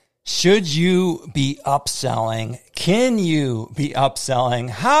Should you be upselling? Can you be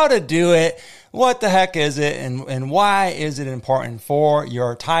upselling? How to do it? What the heck is it? And why is it important for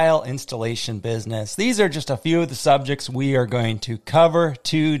your tile installation business? These are just a few of the subjects we are going to cover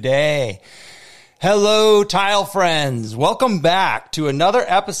today. Hello, tile friends. Welcome back to another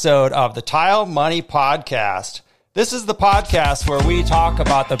episode of the Tile Money Podcast. This is the podcast where we talk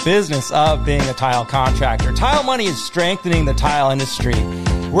about the business of being a tile contractor. Tile Money is strengthening the tile industry.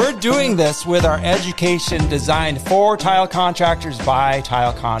 We're doing this with our education designed for tile contractors by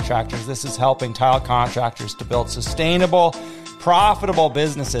tile contractors. This is helping tile contractors to build sustainable, profitable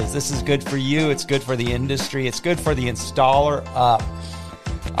businesses. This is good for you. It's good for the industry. It's good for the installer up.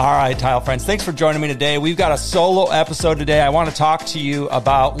 All right, tile friends, thanks for joining me today. We've got a solo episode today. I want to talk to you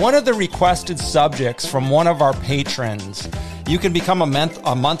about one of the requested subjects from one of our patrons. You can become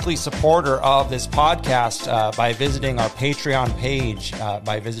a monthly supporter of this podcast by visiting our Patreon page,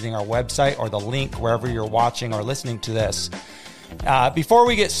 by visiting our website or the link wherever you're watching or listening to this. Before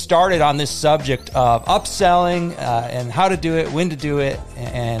we get started on this subject of upselling and how to do it, when to do it,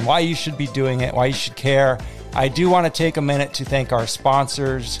 and why you should be doing it, why you should care, I do want to take a minute to thank our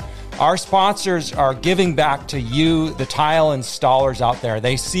sponsors. Our sponsors are giving back to you, the tile installers out there.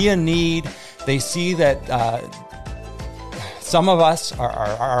 They see a need. They see that some of us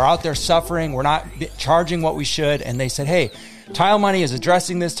are out there suffering. We're not charging what we should. And they said, hey, Tile Money is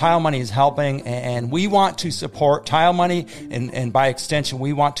addressing this. Tile Money is helping, and we want to support Tile Money, and by extension,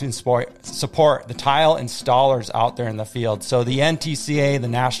 we want to support the tile installers out there in the field. So the NTCA, the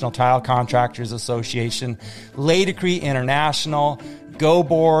National Tile Contractors Association, Laticrete International, Go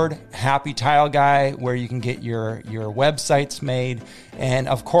Board, Happy Tile Guy, where you can get your websites made, and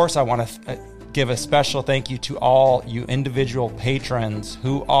of course, I want to give a special thank you to all you individual patrons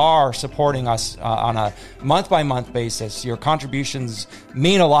who are supporting us on a month-by-month basis. Your contributions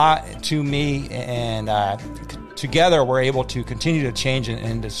mean a lot to me, and together we're able to continue to change an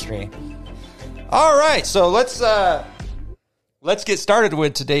industry. All right, so let's get started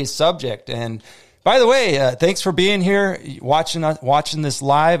with today's subject. And by the way, thanks for being here, watching this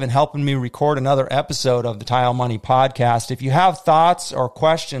live and helping me record another episode of the Tile Money Podcast. If you have thoughts or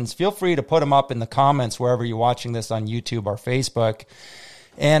questions, feel free to put them up in the comments wherever you're watching this on YouTube or Facebook.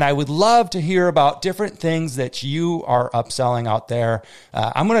 And I would love to hear about different things that you are upselling out there.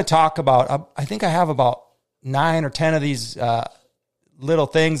 I'm going to talk about, I think I have about 9 or 10 of these little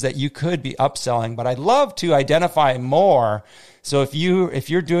things that you could be upselling, but I'd love to identify more. So if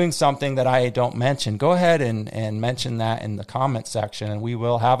you're doing something that I don't mention, go ahead and mention that in the comment section, and we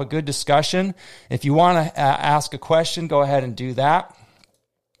will have a good discussion. If you want to ask a question, go ahead and do that.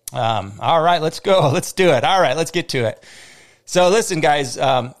 All right, let's go. Let's do it. All right, let's get to it. So listen, guys.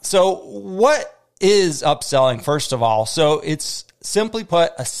 So what is upselling, first of all? So it's simply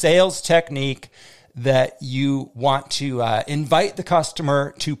put a sales technique that you want to invite the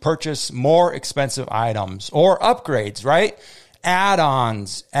customer to purchase more expensive items or upgrades, right?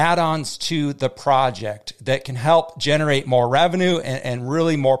 Add-ons to the project that can help generate more revenue and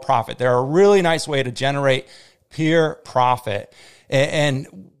really more profit. They're a really nice way to generate pure profit.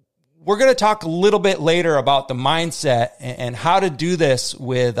 And we're going to talk a little bit later about the mindset and how to do this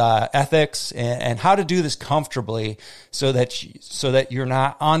with ethics and how to do this comfortably so that you're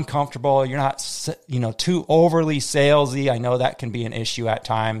not uncomfortable, you're not too overly salesy. I know that can be an issue at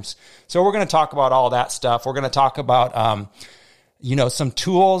times. So we're going to talk about all that stuff. We're going to talk about some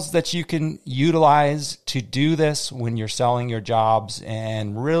tools that you can utilize to do this when you're selling your jobs.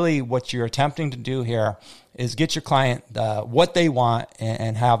 And really what you're attempting to do here is get your client what they want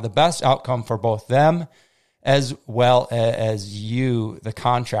and have the best outcome for both them as well as you, the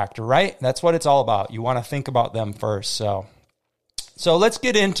contractor, right? That's what it's all about. You want to think about them first. So let's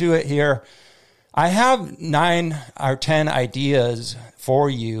get into it here. I have 9 or 10 ideas for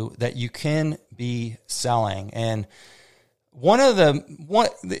you that you can be selling. And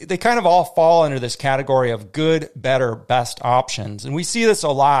they kind of all fall under this category of good, better, best options. And we see this a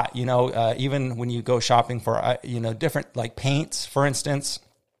lot, even when you go shopping for, different like paints, for instance,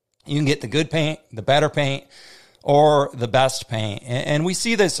 you can get the good paint, the better paint, or the best paint. And we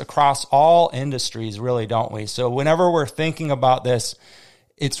see this across all industries, really, don't we? So whenever we're thinking about this,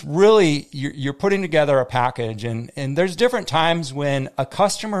 it's really, you're putting together a package, and there's different times when a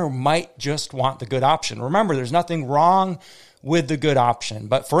customer might just want the good option. Remember, there's nothing wrong with the good option.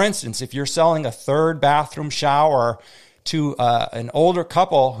 But for instance, if you're selling a third bathroom shower to an older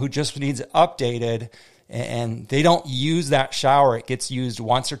couple who just needs it updated and they don't use that shower, it gets used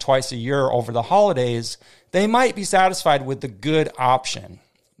once or twice a year over the holidays, they might be satisfied with the good option.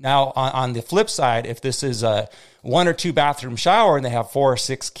 Now, on the flip side, if this is a 1 or 2 bathroom shower and they have 4 or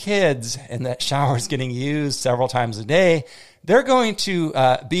 6 kids and that shower is getting used several times a day, they're going to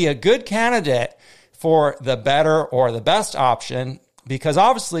be a good candidate for the better or the best option, because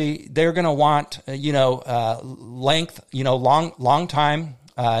obviously they're going to want, length, long time.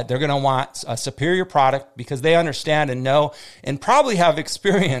 They're going to want a superior product because they understand and know and probably have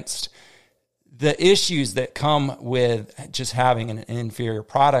experienced the issues that come with just having an inferior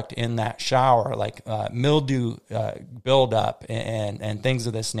product in that shower, like mildew buildup and things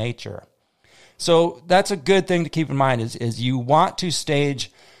of this nature. So that's a good thing to keep in mind is you want to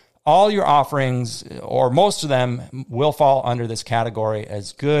stage all your offerings, or most of them will fall under this category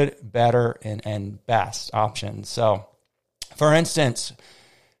as good, better, and best options. So for instance,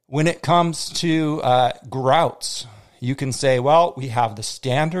 when it comes to grouts, you can say, well, we have the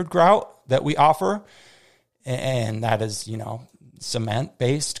standard grout that we offer, and that is,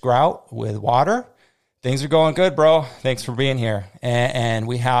 cement-based grout with water. Things are going good, bro. Thanks for being here. And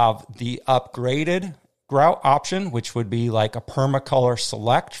we have the upgraded grout option, which would be like a Permacolor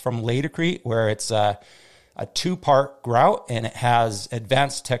Select from Laticrete, where it's a 2-part grout, and it has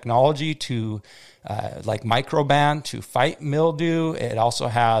advanced technology to like microban to fight mildew. It also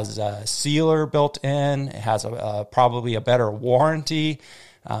has a sealer built in. It has probably a better warranty.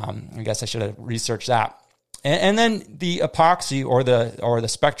 I guess I should have researched that. And then the epoxy or the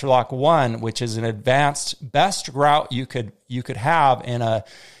Spectralock One, which is an advanced best grout you could have in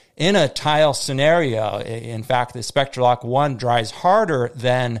a tile scenario. In fact, the Spectralock One dries harder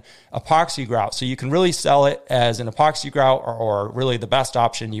than epoxy grout. So you can really sell it as an epoxy grout or really the best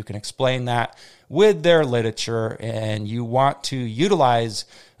option. You can explain that with their literature, and you want to utilize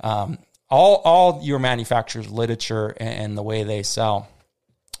all your manufacturer's literature and the way they sell.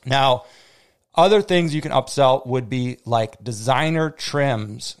 Now, other things you can upsell would be like designer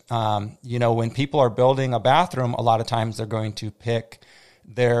trims. When people are building a bathroom, a lot of times they're going to pick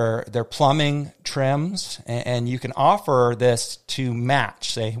their plumbing trims, and you can offer this to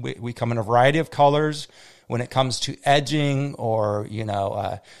match. Say we come in a variety of colors when it comes to edging or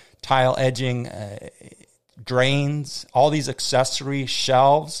tile edging, drains, all these accessory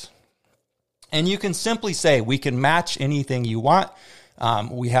shelves, and you can simply say we can match anything you want.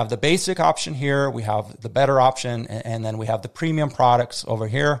 We have the basic option here, we have the better option, and then we have the premium products over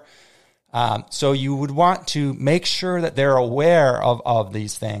here. So you would want to make sure that they're aware of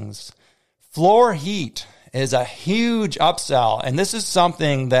these things. Floor heat is a huge upsell, and this is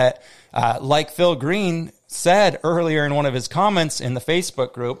something that, like Phil Green said earlier in one of his comments in the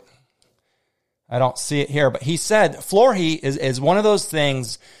Facebook group, I don't see it here, but he said floor heat is one of those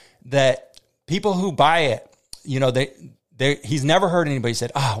things that people who buy it, he's never heard anybody say,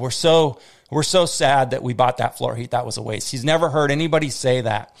 we're so sad that we bought that floor heat. That was a waste. He's never heard anybody say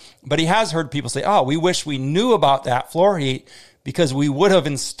that, but he has heard people say, we wish we knew about that floor heat because we would have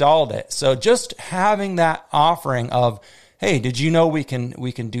installed it. So just having that offering of, hey, did you know we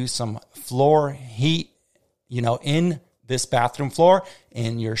can do some floor heat, in this bathroom floor,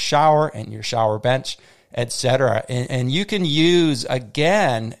 in your shower and your shower bench, etc. And you can use,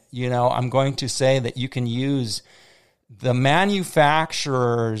 again, I'm going to say that you can use the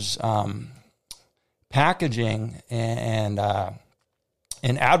manufacturer's packaging and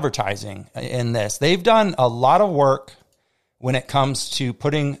advertising in this. They've done a lot of work when it comes to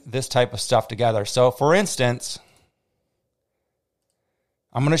putting this type of stuff together. So, for instance,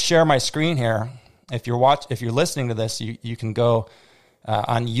 I'm going to share my screen here. If you're listening to this, you can go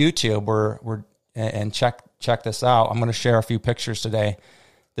on YouTube and check this out. I'm going to share a few pictures today.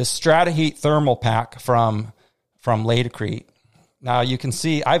 This StrataHeat thermal pack from Laticrete. Now you can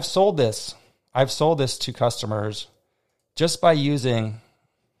see I've sold this to customers just by using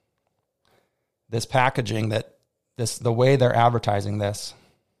this packaging, the way they're advertising this.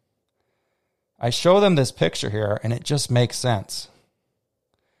 I show them this picture here and it just makes sense.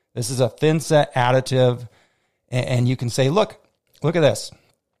 This is a thin set additive, and you can say, look at this.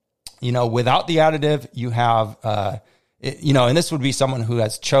 Without the additive, you have, and this would be someone who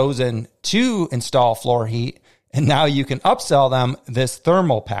has chosen to install floor heat, and now you can upsell them this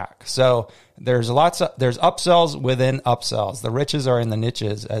thermal pack. So there's upsells within upsells. The riches are in the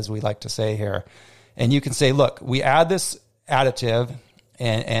niches, as we like to say here. And you can say, look, we add this additive,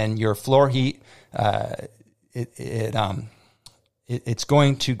 and your floor heat, it's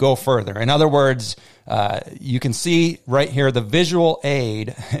going to go further. In other words, you can see right here the visual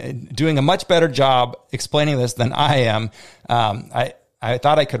aid doing a much better job explaining this than I am. I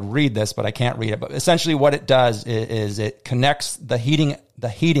thought I could read this, but I can't read it. But essentially what it does is it connects the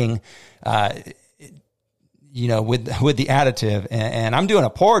heating. with the additive, and I'm doing a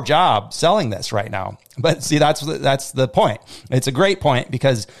poor job selling this right now. But see, that's the point. It's a great point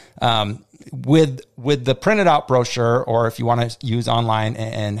because with the printed out brochure, or if you want to use online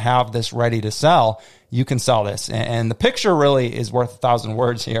and have this ready to sell, you can sell this. And the picture really is worth 1,000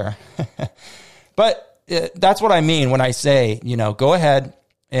 words here. But that's what I mean when I say, go ahead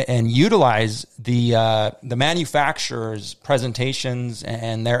and utilize the manufacturer's presentations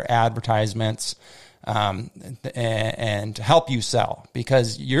and their advertisements, and help you sell,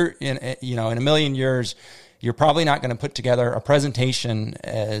 because you're in a million years, you're probably not going to put together a presentation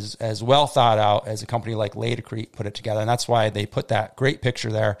as well thought out as a company like Laticrete put it together. And that's why they put that great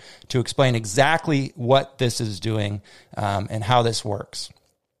picture there to explain exactly what this is doing, and how this works.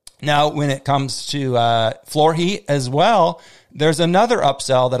 Now, when it comes to floor heat as well, there's another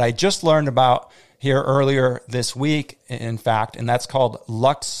upsell that I just learned about here earlier this week, in fact, and that's called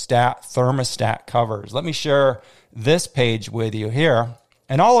LuxStat thermostat covers. Let me share this page with you here.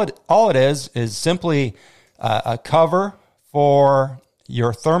 And all it is simply a cover for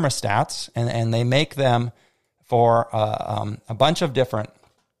your thermostats, and they make them for a bunch of different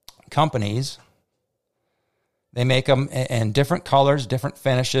companies. They make them in different colors, different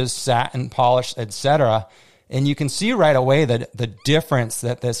finishes, satin, polish, etc. And you can see right away that the difference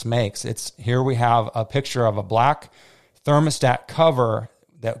that this makes. Here we have a picture of a black thermostat cover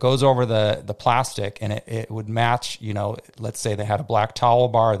that goes over the plastic, and it would match, let's say they had a black towel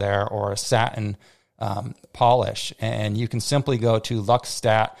bar there or a satin polish. And you can simply go to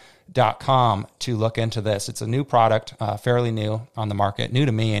luxstat.com to look into this. It's a new product, fairly new on the market, new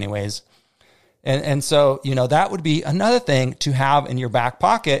to me anyways. And so, that would be another thing to have in your back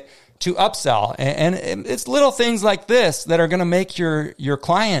pocket to upsell. And it's little things like this that are going to make your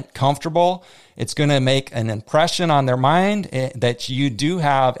client comfortable. It's going to make an impression on their mind that you do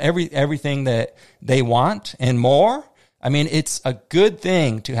have everything that they want and more. I mean, it's a good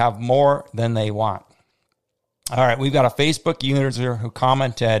thing to have more than they want. All right, we've got a Facebook user who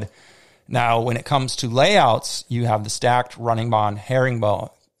commented, now when it comes to layouts, you have the stacked running bond herringbone,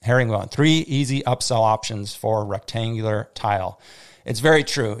 3 easy upsell options for rectangular tile. It's very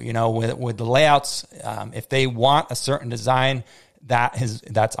true. With the layouts, if they want a certain design,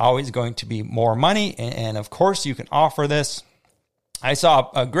 that's always going to be more money. And of course, you can offer this. I saw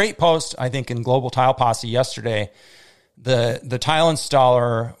a great post, I think, in Global Tile Posse yesterday. The tile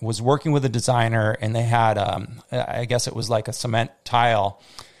installer was working with a designer, and they had, I guess it was like a cement tile,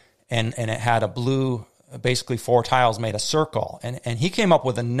 and it had a blue, basically 4 tiles made a circle. And he came up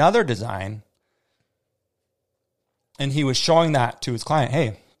with another design, and he was showing that to his client.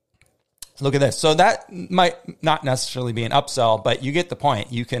 Hey, look at this. So that might not necessarily be an upsell, but you get the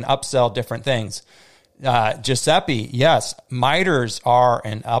point. You can upsell different things. Giuseppe, yes, miters are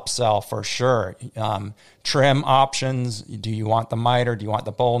an upsell for sure. Trim options. Do you want the miter? Do you want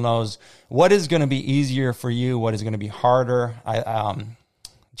the bullnose? What is going to be easier for you? What is going to be harder?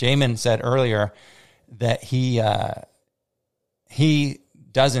 Jamin said earlier that he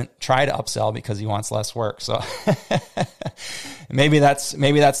doesn't try to upsell because he wants less work. So maybe that's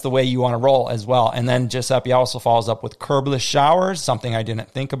the way you want to roll as well. And then Giuseppe also follows up with curbless showers, something I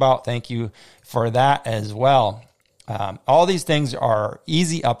didn't think about. Thank you for that as well. All these things are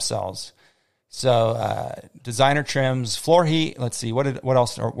easy upsells. So designer trims, floor heat. Let's see what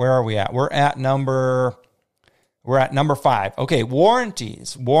else. Where are we at? We're at number 5. Okay,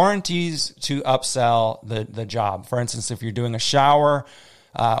 warranties to upsell the job. For instance, if you're doing a shower,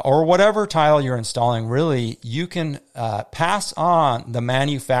 or whatever tile you're installing, really, you can pass on the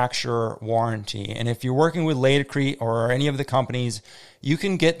manufacturer warranty. And if you're working with Laticrete or any of the companies, you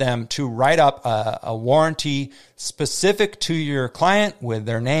can get them to write up a warranty specific to your client with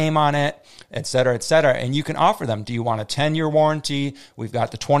their name on it, et cetera, et cetera. And you can offer them, do you want a 10-year warranty? We've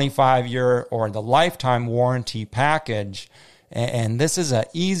got the 25-year or the lifetime warranty package. And this is an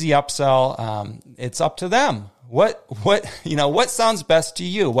easy upsell. It's up to them. What sounds best to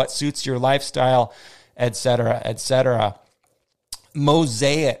you? What suits your lifestyle, et cetera, et cetera.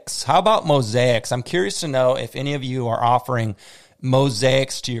 Mosaics. How about mosaics? I'm curious to know if any of you are offering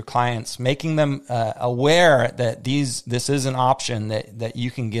mosaics to your clients, making them aware that this is an option that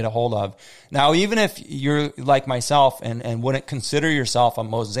you can get a hold of. Now, even if you're like myself and wouldn't consider yourself a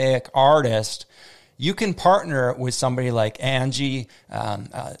mosaic artist, you can partner with somebody like Angie,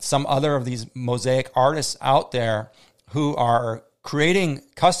 some other of these mosaic artists out there who are creating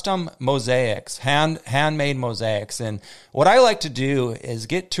custom mosaics, handmade mosaics. And what I like to do is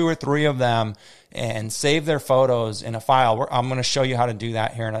get 2 or 3 of them and save their photos in a file. I'm going to show you how to do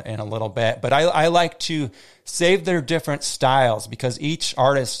that here in a little bit. But I like to save their different styles because each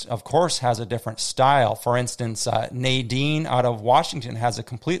artist, of course, has a different style. For instance, Nadine out of Washington has a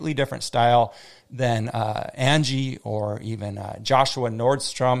completely different style than Angie or even Joshua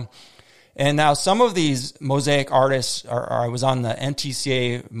Nordstrom. And now some of these mosaic artists I was on the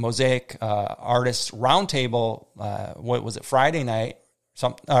NTCA Mosaic Artists Roundtable, what was it, Friday night?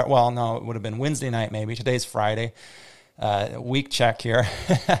 Well, no, it would have been Wednesday night maybe. Today's Friday. Week check here.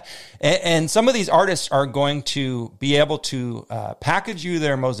 And some of these artists are going to be able to package you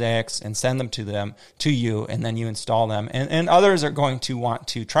their mosaics and send them to you, and then you install them. And others are going to want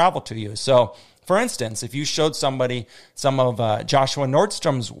to travel to you. So, for instance, if you showed somebody some of Joshua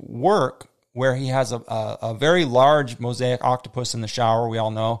Nordstrom's work, where he has a very large mosaic octopus in the shower, we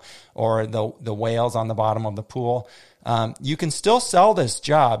all know, or the whales on the bottom of the pool, you can still sell this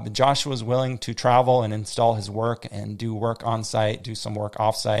job. Joshua's willing to travel and install his work and do work on site, do some work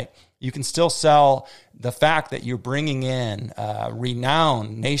off site. You can still sell the fact that you're bringing in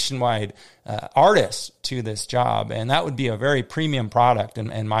renowned nationwide artists to this job, and that would be a very premium product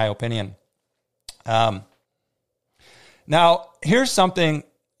in my opinion. Now, here's something.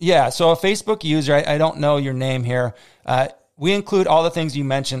 Yeah, so a Facebook user, I don't know your name here. We include all the things you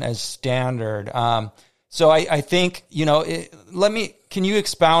mentioned as standard. So I think, can you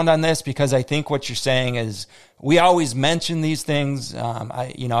expound on this? Because I think what you're saying is we always mention these things.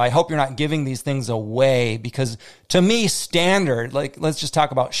 I hope you're not giving these things away, because to me, standard, like, let's just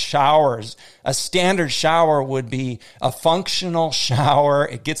talk about showers. A standard shower would be a functional shower.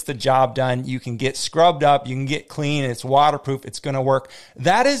 It gets the job done. You can get scrubbed up. You can get clean. It's waterproof. It's going to work.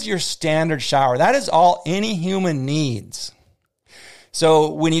 That is your standard shower. That is all any human needs.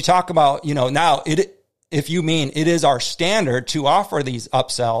 So when you talk about, if you mean it is our standard to offer these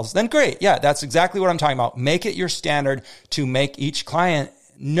upsells, then great. Yeah, that's exactly what I'm talking about. Make it your standard to make each client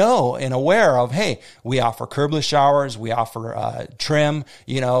know and aware of, hey, we offer curbless showers, we offer trim,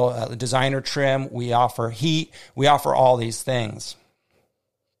 designer trim, we offer heat, we offer all these things.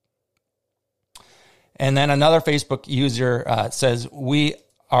 And then another Facebook user says,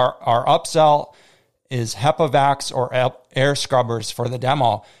 our upsell is HEPA vacs or air scrubbers for the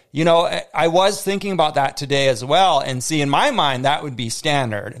demo. I was thinking about that today as well. And see, in my mind, that would be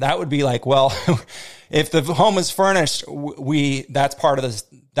standard. That would be like, well, if the home is furnished, that's part of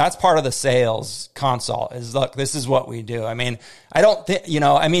the sales consult is, look, this is what we do. I mean, I don't think,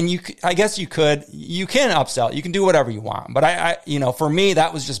 I guess you can upsell, you can do whatever you want. But for me,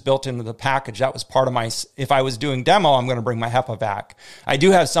 that was just built into the package. That was part of if I was doing demo, I'm going to bring my HEPA vac. I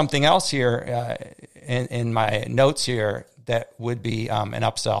do have something else here in my notes here that would be an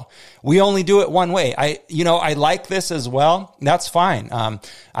upsell. We only do it one way. I like this as well. That's fine.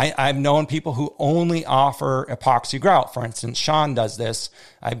 I've known people who only offer epoxy grout. For instance, Sean does this.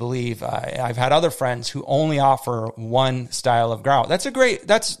 I believe I've had other friends who only offer one style of grout.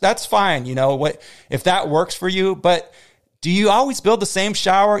 That's fine. If that works for you, but do you always build the same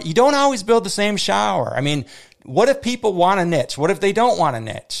shower? You don't always build the same shower. I mean, what if people want a niche? What if they don't want a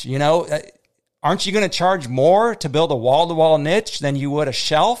niche? Aren't you going to charge more to build a wall-to-wall niche than you would a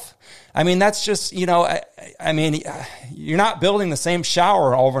shelf? I mean, that's just, you're not building the same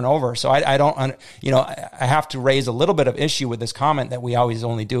shower over and over. So I have to raise a little bit of issue with this comment that we always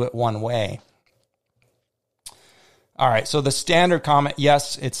only do it one way. All right. So the standard comment,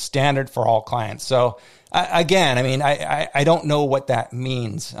 yes, it's standard for all clients. So again, I don't know what that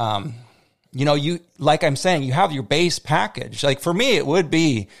means. Like I'm saying, you have your base package. Like for me, it would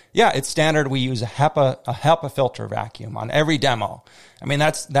be, it's standard. We use a HEPA filter vacuum on every demo. I mean,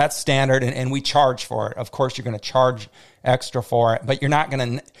 that's standard, and we charge for it. Of course, you're going to charge extra for it, but you're not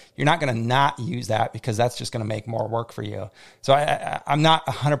going to not use that, because that's just going to make more work for you. So I'm not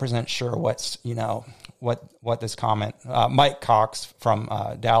 100% sure what this comment, Mike Cox from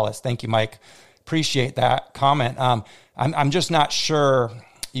Dallas. Thank you, Mike. Appreciate that comment. I'm just not sure,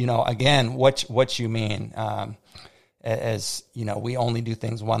 again, what you mean, we only do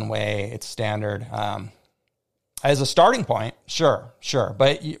things one way. It's standard. As a starting point, sure.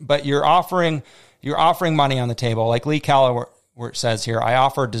 But you're offering money on the table. Like Lee Calloway says here, I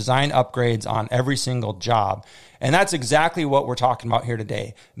offer design upgrades on every single job. And that's exactly what we're talking about here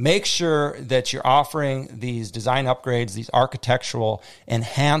today. Make sure that you're offering these design upgrades, these architectural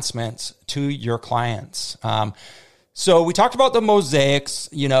enhancements to your clients. So we talked about the mosaics,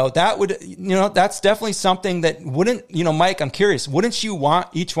 that's definitely something that wouldn't, Mike, I'm curious, wouldn't you want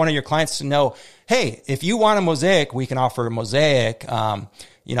each one of your clients to know, hey, if you want a mosaic, we can offer a mosaic.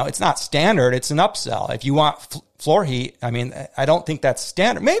 It's not standard. It's an upsell. If you want floor heat, I don't think that's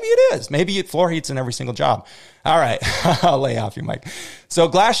standard. Maybe it is. Maybe floor heat's in every single job. All right. I'll lay off you, Mike. So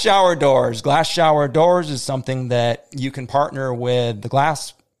glass shower doors. Glass shower doors is something that you can partner with the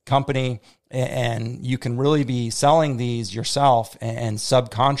glass company, and you can really be selling these yourself and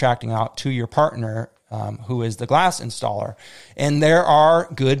subcontracting out to your partner, who is the glass installer. And there are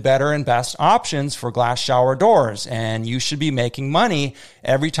good, better, and best options for glass shower doors. And you should be making money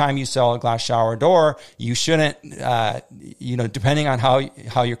every time you sell a glass shower door. You shouldn't, depending on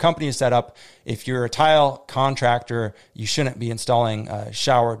how your company is set up, if you're a tile contractor, you shouldn't be installing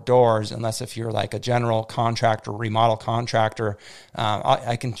shower doors unless if you're like a general contractor, remodel contractor.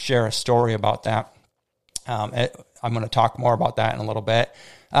 I can share a story about that. I'm going to talk more about that in a little bit.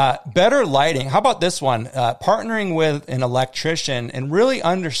 Better lighting. How about this one? Partnering with an electrician and really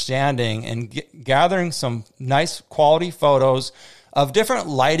understanding and gathering some nice quality photos of different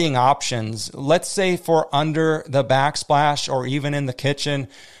lighting options. Let's say for under the backsplash, or even in the kitchen,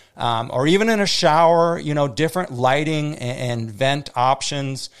 or even in a shower, different lighting and vent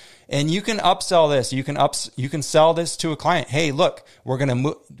options. And you can upsell this. You can sell this to a client. Hey, look, we're going to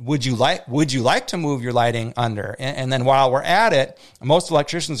move. Would you like to move your lighting under? And then while we're at it, most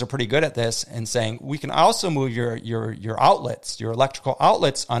electricians are pretty good at this and saying, we can also move your outlets, your electrical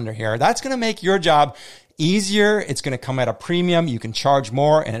outlets under here. That's going to make your job easier. It's going to come at a premium. You can charge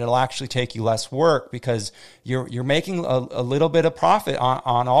more, and it'll actually take you less work because you're making a little bit of profit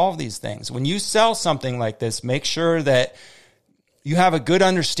on all of these things. When you sell something like this, make sure that you have a good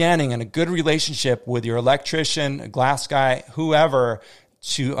understanding and a good relationship with your electrician, a glass guy, whoever,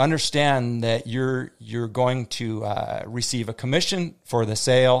 to understand that you're going to receive a commission for the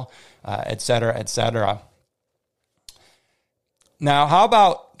sale, et cetera, et cetera. Now, how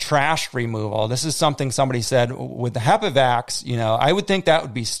about trash removal? This is something somebody said with the HEPA vacs. I would think that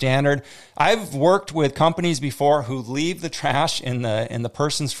would be standard. I've worked with companies before who leave the trash in the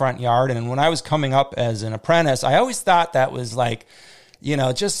person's front yard. And when I was coming up as an apprentice, I always thought that was like,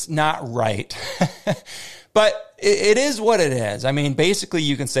 just not right. But it is what it is. Basically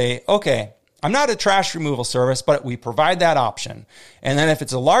you can say, okay, I'm not a trash removal service, but we provide that option. And then if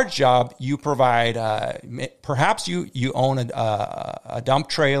it's a large job, you provide, perhaps you own a dump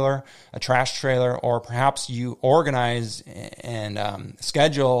trailer, a trash trailer, or perhaps you organize and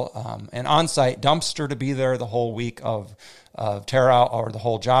schedule an on-site dumpster to be there the whole week of tear out or the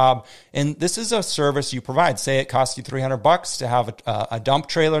whole job. And this is a service you provide. Say it costs you $300 to have a dump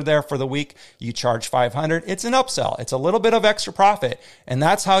trailer there for the week. You charge $500. It's an upsell. It's a little bit of extra profit. And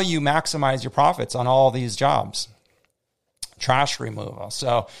that's how you maximize your profits on all these jobs. Trash removal.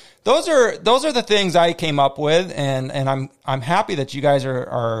 So those are the things I came up with, and I'm happy that you guys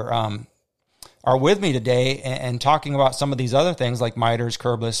are with me today and talking about some of these other things like miters,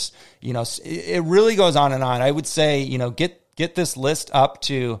 curbless. It really goes on and on. I would say, get this list up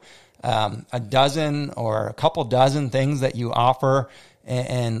to a dozen or a couple dozen things that you offer,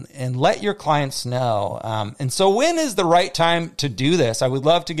 and let your clients know. And so when is the right time to do this? I would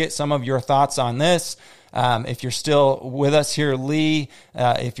love to get some of your thoughts on this. If you're still with us here, Lee,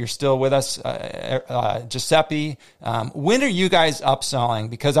 if you're still with us, Giuseppe, when are you guys upselling?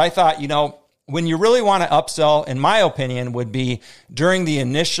 Because I thought, when you really want to upsell, in my opinion, would be during the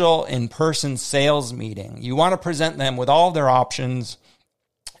initial in-person sales meeting. You want to present them with all of their options.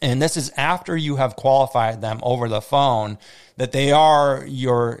 And this is after you have qualified them over the phone that they are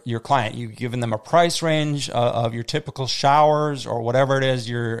your client. You've given them a price range of your typical showers or whatever it is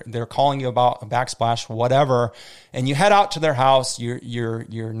they're calling you about, a backsplash, whatever. And you head out to their house. You're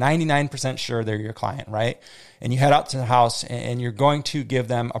 99% sure they're your client, right? And you head out to the house and you're going to give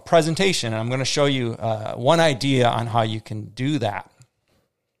them a presentation. And I'm going to show you one idea on how you can do that.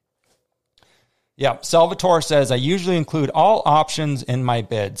 Yeah, Salvatore says, I usually include all options in my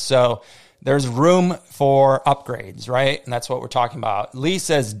bid. So there's room for upgrades, right? And that's what we're talking about. Lee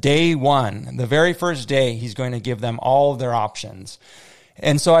says day one, the very first day, he's going to give them all of their options.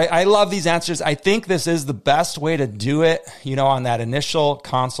 And so I love these answers. I think this is the best way to do it, on that initial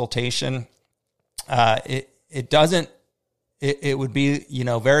consultation. It would be,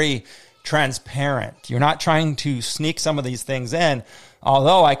 very transparent. You're not trying to sneak some of these things in.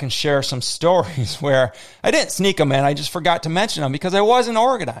 Although I can share some stories where I didn't sneak them in, I just forgot to mention them because I wasn't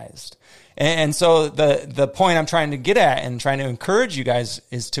organized. And so the point I'm trying to get at and trying to encourage you guys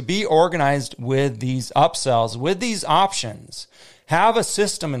is to be organized with these upsells, with these options. Have a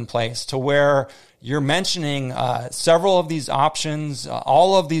system in place to where you're mentioning several of these options,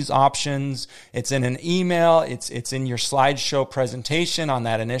 all of these options. It's in an email. It's in your slideshow presentation on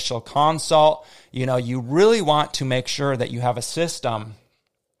that initial consult. You really want to make sure that you have a system.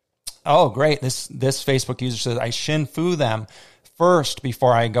 Oh, great. This Facebook user says, I Shin Fu them first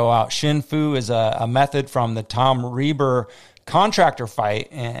before I go out. Shin Fu is a method from the Tom Reber contractor fight,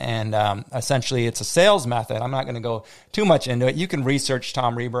 and essentially it's a sales method. I'm not going to go too much into it. You can research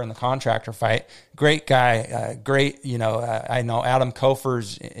Tom Reber and the contractor fight. Great guy, great. I know Adam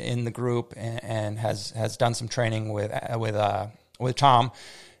Kofer's in the group and has done some training with Tom,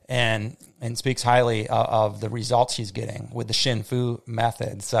 and speaks highly of the results he's getting with the Shin Fu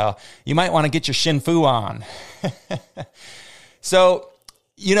method. So you might want to get your Shin Fu on. So,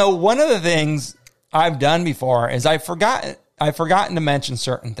 one of the things I've done before is I've forgotten to mention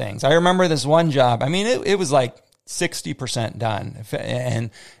certain things. I remember this one job. I mean, it was like 60% done. And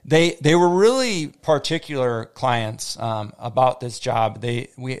they were really particular clients about this job.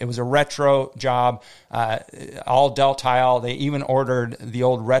 It was a retro job, all Del tile. They even ordered the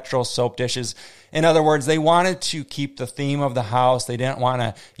old retro soap dishes. In other words, they wanted to keep the theme of the house. They didn't want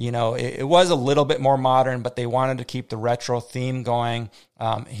to, it was a little bit more modern, but they wanted to keep the retro theme going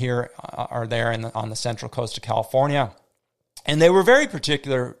here or there on the central coast of California. And they were very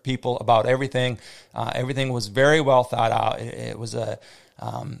particular people about everything. Everything was very well thought out. It was a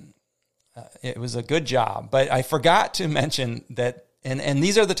good job. But I forgot to mention that, and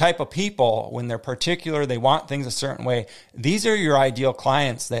these are the type of people, when they're particular, they want things a certain way. These are your ideal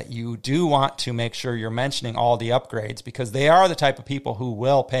clients that you do want to make sure you're mentioning all the upgrades, because they are the type of people who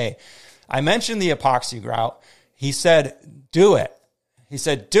will pay. I mentioned the epoxy grout. He said, do it. He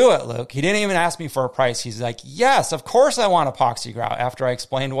said, do it, Luke. He didn't even ask me for a price. He's like, yes, of course I want epoxy grout, after I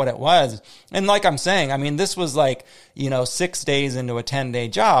explained what it was. And like I'm saying, I mean, this was like, 6 days into a 10-day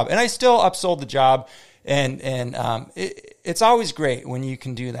job, and I still upsold the job. And it's always great when you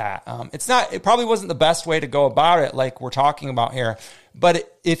can do that. It probably wasn't the best way to go about it, like we're talking about here.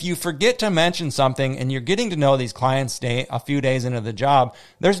 But if you forget to mention something and you're getting to know these clients a few days into the job,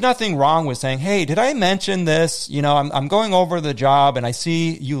 there's nothing wrong with saying, hey, did I mention this? I'm going over the job and I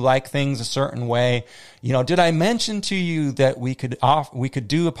see you like things a certain way. Did I mention to you that we could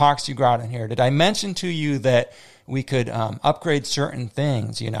do epoxy grout in here? Did I mention to you that we could upgrade certain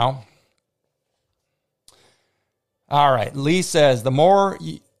things, All right. Lee says, the more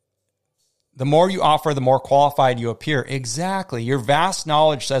you offer, the more qualified you appear. Exactly. Your vast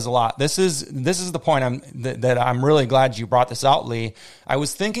knowledge says a lot. This is the point that I'm really glad you brought this out, Lee. I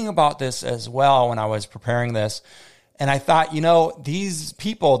was thinking about this as well when I was preparing this, and I thought, these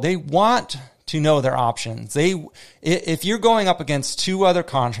people, they want to know their options. If you're going up against two other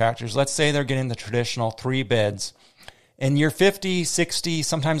contractors, let's say they're getting the traditional 3 bids, and you're 50, 60,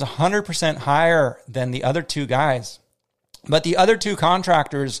 sometimes 100% higher than the other two guys. But the other two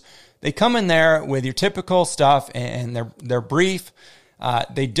contractors, they come in there with your typical stuff, and they're brief.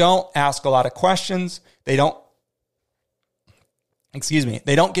 They don't ask a lot of questions. They don't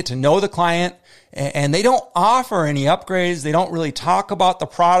get to know the client, and they don't offer any upgrades. They don't really talk about the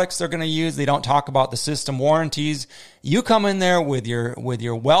products they're going to use. They don't talk about the system warranties. You come in there with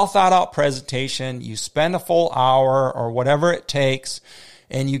your well thought out presentation. You spend a full hour or whatever it takes,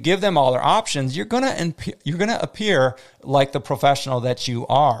 and you give them all their options. You're going to appear like the professional that you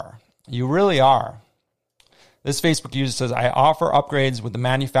are. You really are. This Facebook user says, I offer upgrades with the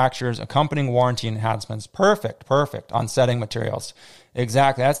manufacturer's accompanying warranty enhancements. Perfect on setting materials.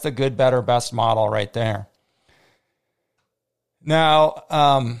 Exactly. That's the good, better, best model right there. Now,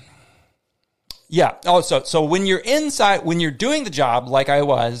 yeah. Oh, so when you're inside, when you're doing the job like I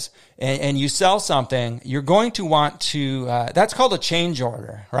was, and you sell something, you're going to want to, that's called a change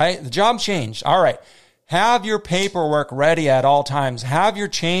order, right? The job changed. All right. Have your paperwork ready at all times. Have your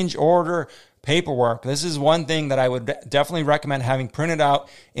change order paperwork. This is one thing that I would definitely recommend having printed out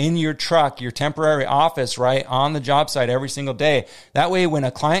in your truck, your temporary office, right, on the job site every single day. That way, when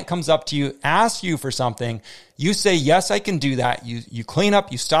a client comes up to you, asks you for something, you say, yes, I can do that. You clean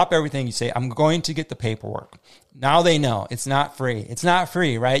up, you stop everything. You say, I'm going to get the paperwork. Now they know it's not free. It's not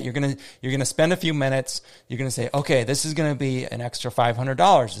free, right? You're going to spend a few minutes. You're going to say, okay, this is going to be an extra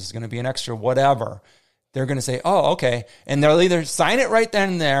 $500. This is going to be an extra whatever. They're going to say, oh, okay. And they'll either sign it right then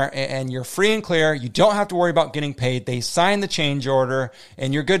and there, and you're free and clear. You don't have to worry about getting paid. They sign the change order,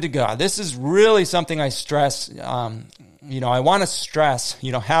 and you're good to go. This is really something I stress. I want to stress,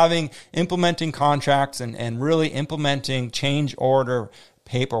 implementing contracts and really implementing change order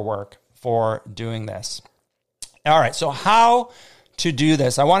paperwork for doing this. All right. So how to do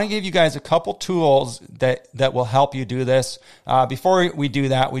this. I want to give you guys a couple tools that will help you do this. Before we do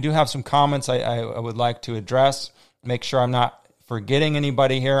that, we do have some comments I would like to address. Make sure I'm not forgetting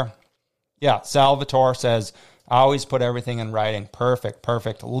anybody here. Yeah, Salvatore says, I always put everything in writing.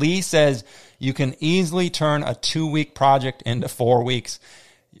 Perfect. Lee says, you can easily turn a 2-week project into 4 weeks.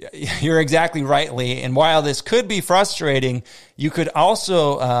 You're exactly right, Lee. And while this could be frustrating, you could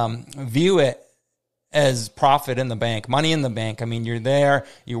also view it as profit in the bank, money in the bank. I mean, you're there,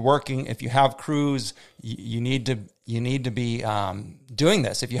 you're working. If you have crews, you need to be doing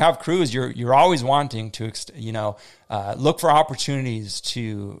this. If you have crews, you're always wanting to, look for opportunities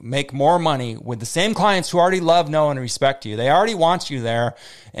to make more money with the same clients who already love, know, and respect you. They already want you there.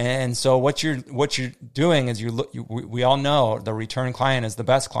 And so what you're doing is we all know the return client is the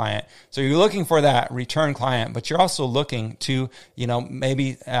best client. So you're looking for that return client, but you're also looking to,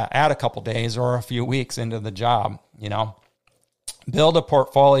 maybe add a couple days or a few weeks into the job, Build a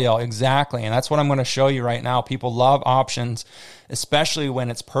portfolio, exactly. And that's what I'm going to show you right now. People love options, especially when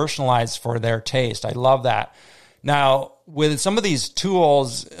it's personalized for their taste. I love that. Now, with some of these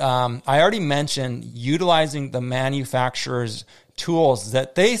tools, I already mentioned utilizing the manufacturer's tools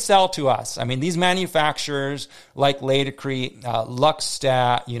that they sell to us. I mean, these manufacturers like Laticrete,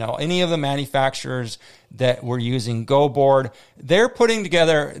 Luxstat, any of the manufacturers that we're using, GoBoard, they're putting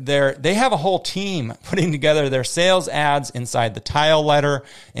together they have a whole team putting together their sales ads inside the tile letter,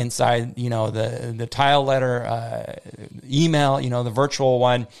 inside, the tile letter email, the virtual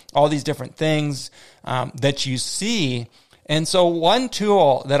one, all these different things that you see. And so one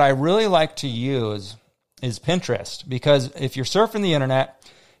tool that I really like to use is Pinterest, because if you're surfing the internet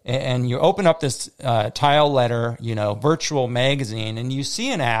and you open up this tile letter, virtual magazine, and you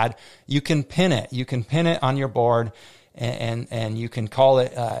see an ad, you can pin it. You can pin it on your board, and you can call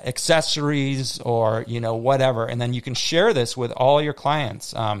it accessories or whatever, and then you can share this with all your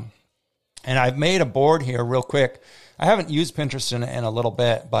clients. And I've made a board here real quick. I haven't used Pinterest in a little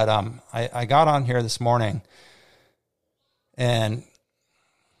bit, but I got on here this morning, and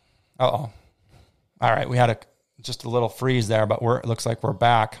all right, we had just a little freeze there, but it looks like we're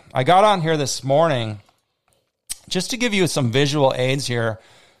back. I got on here this morning just to give you some visual aids here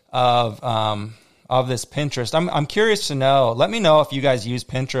of this Pinterest. I'm curious to know. Let me know if you guys use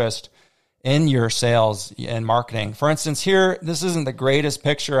Pinterest in your sales and marketing. For instance, here, this isn't the greatest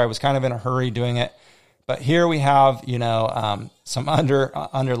picture. I was kind of in a hurry doing it. But here we have, some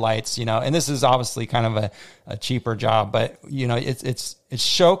underlights, and this is obviously kind of a cheaper job, but it's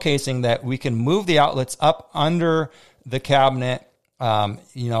showcasing that we can move the outlets up under the cabinet.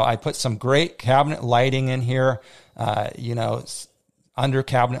 I put some great cabinet lighting in here. Under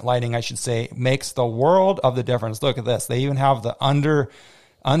cabinet lighting, I should say, makes the world of the difference. Look at this. They even have the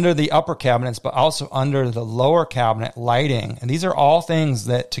under the upper cabinets, but also under the lower cabinet lighting. And these are all things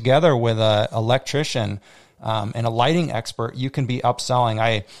that together with an electrician and a lighting expert, you can be upselling.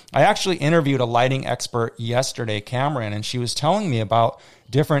 I actually interviewed a lighting expert yesterday, Cameron, and she was telling me about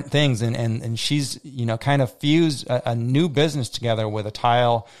different things. And she's, kind of fused a new business together with a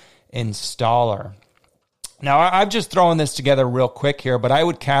tile installer. Now, I've just thrown this together real quick here, but I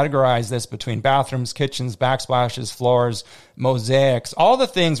would categorize this between bathrooms, kitchens, backsplashes, floors, mosaics, all the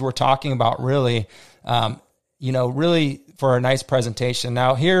things we're talking about really, really for a nice presentation.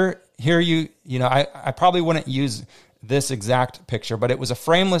 Now, here I probably wouldn't use this exact picture, but it was a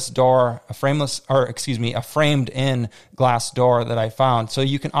framed in glass door that I found. So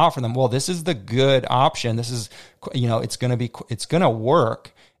you can offer them, well, this is the good option. This is, it's going to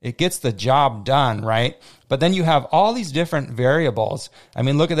work. It gets the job done, right? But then you have all these different variables. I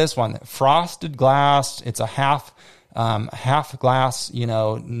mean, look at this one, frosted glass. It's a half glass,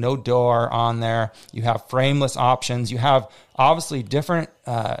 no door on there. You have frameless options. You have obviously different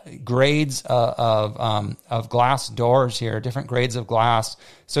grades of glass doors here, different grades of glass.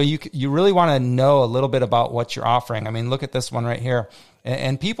 So you really want to know a little bit about what you're offering. I mean, look at this one right here,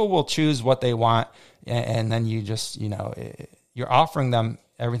 and people will choose what they want, and then you just, you're offering them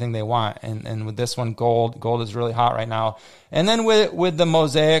everything they want. And with this one, gold is really hot right now. And then with the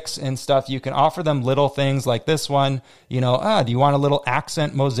mosaics and stuff, you can offer them little things like this one, do you want a little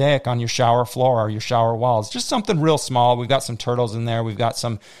accent mosaic on your shower floor or your shower walls? Just something real small. We've got some turtles in there. We've got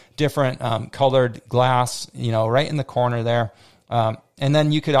some different colored glass, right in the corner there. And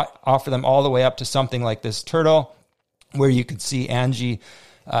then you could offer them all the way up to something like this turtle, where you could see Angie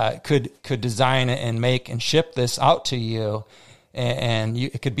could design it and make and ship this out to you. And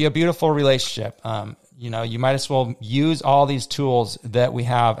it could be a beautiful relationship. You might as well use all these tools that we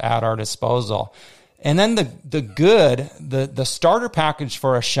have at our disposal. And then the starter package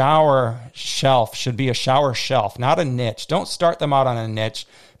for a shower shelf should be a shower shelf, not a niche. Don't start them out on a niche.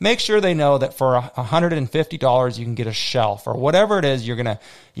 Make sure they know that for $150, you can get a shelf or whatever it is you're going to,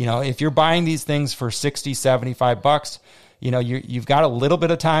 if you're buying these things for $60, $75, you've got a little bit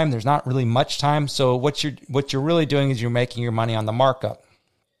of time. There's not really much time. So what you're really doing is you're making your money on the markup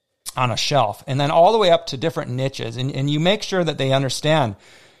on a shelf, and then all the way up to different niches. And you make sure that they understand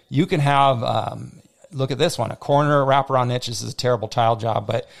you can have, look at this one, a corner wraparound niche. This is a terrible tile job,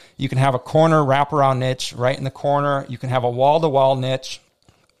 but you can have a corner wraparound niche right in the corner. You can have a wall-to-wall niche.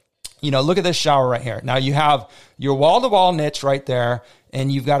 Look at this shower right here. Now you have your wall-to-wall niche right there, and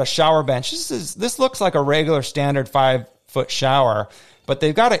you've got a shower bench. This looks like a regular standard 5-foot shower, but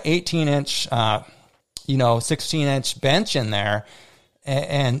they've got an 18-inch, 16-inch bench in there.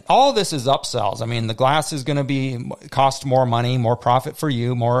 And all of this is upsells. I mean, the glass is going to cost more money, more profit for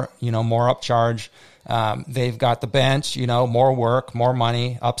you, more upcharge. They've got the bench, more work, more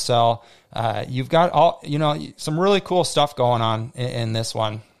money, upsell. You've got some really cool stuff going on in this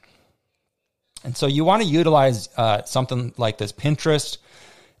one. And so you want to utilize something like this, Pinterest.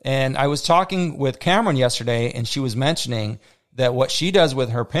 And I was talking with Cameron yesterday, and she was mentioning that what she does with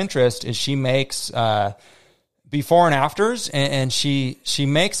her Pinterest is she makes before and afters, and she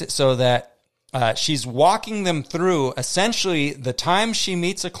makes it so that she's walking them through essentially the time she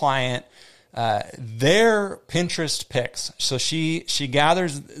meets a client, their Pinterest pics. So she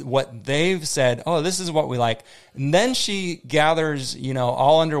gathers what they've said, oh, this is what we like. And then she gathers,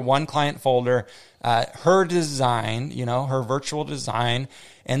 all under one client folder, her design, her virtual design.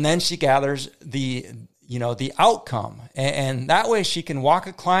 And then she gathers the outcome. And that way she can walk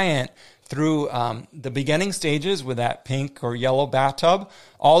a client through the beginning stages with that pink or yellow bathtub,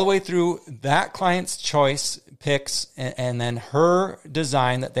 all the way through that client's choice picks, and then her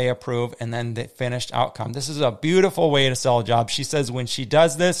design that they approve, and then the finished outcome. This is a beautiful way to sell a job. She says when she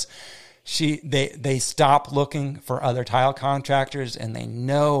does this, they stop looking for other tile contractors, and they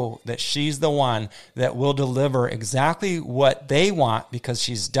know that she's the one that will deliver exactly what they want because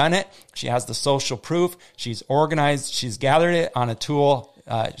she's done it. She has the social proof. She's organized. She's gathered it on a tool,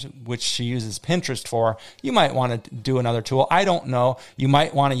 which she uses Pinterest for. You might want to do another tool. I don't know. You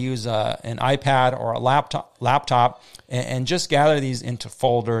might want to use an iPad or a laptop and just gather these into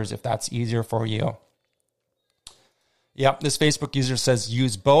folders if that's easier for you. Yep, this Facebook user says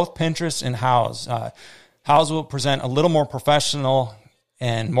use both Pinterest and Houzz. Houzz will present a little more professional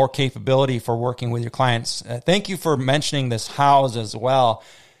and more capability for working with your clients. Thank you for mentioning this Houzz as well.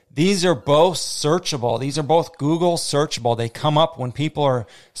 These are both searchable. These are both Google searchable. They come up when people are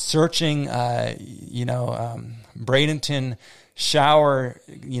searching, Bradenton shower,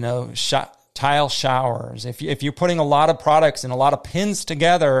 tile showers. If you're putting a lot of products and a lot of pins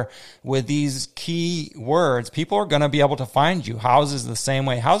together with these key words, people are going to be able to find you. Houzz is the same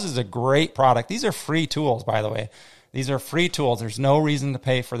way. Houzz is a great product. These are free tools, by the way. These are free tools. There's no reason to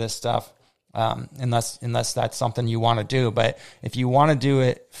pay for this stuff. Unless that's something you want to do. But if you want to do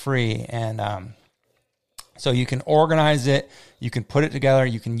it free, and so you can organize it, you can put it together,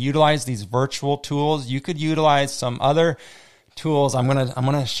 you can utilize these virtual tools. You could utilize some other tools. I'm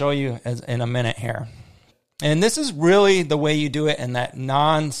gonna show you in a minute here. And this is really the way you do it in that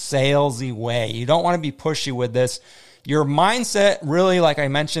non-salesy way. You don't want to be pushy with this. Your mindset, really, like I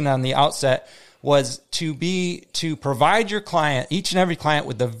mentioned on the outset, was to provide your client, each and every client,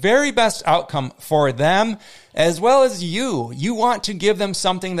 with the very best outcome for them, as well as you. You want to give them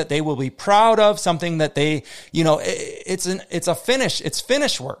something that they will be proud of, something that they, it's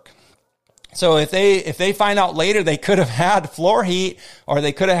finish work. So if they find out later they could have had floor heat, or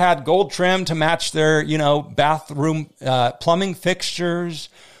they could have had gold trim to match their, bathroom plumbing fixtures,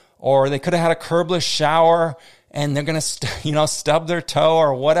 or they could have had a curbless shower, and they're going to, stub their toe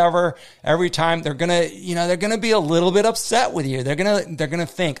or whatever every time, they're going to be a little bit upset with you. They're going to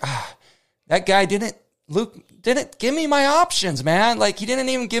think, that guy Luke didn't give me my options, man. Like, he didn't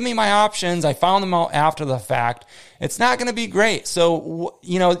even give me my options. I found them out after the fact. It's not going to be great. So,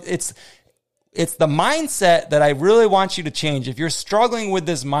 it's the mindset that I really want you to change. If you're struggling with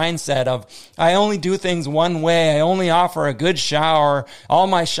this mindset of, I only do things one way, I only offer a good shower, all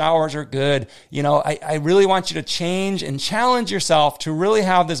my showers are good, I really want you to change and challenge yourself to really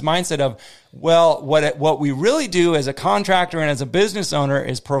have this mindset of, well, what we really do as a contractor and as a business owner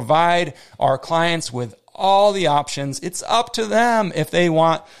is provide our clients with all the options. It's up to them if they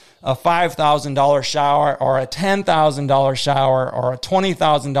want a $5,000 shower or a $10,000 shower or a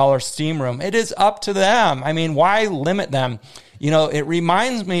 $20,000 steam room. It is up to them. I mean, why limit them? it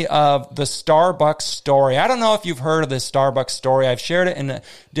reminds me of the Starbucks story. I don't know if you've heard of this Starbucks story. I've shared it in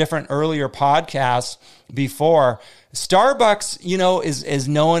different earlier podcasts before. Starbucks, is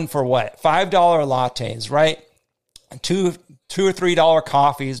known for what? $5 lattes, right? $2 or $3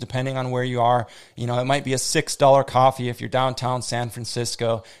 coffees, depending on where you are. It might be a $6 coffee if you're downtown San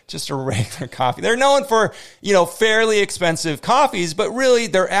Francisco, just a regular coffee. They're known for, fairly expensive coffees, but really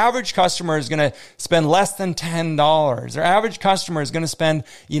their average customer is going to spend less than $10. Their average customer is going to spend,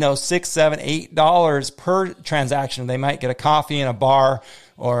 $6, $7, $8 per transaction. They might get a coffee in a bar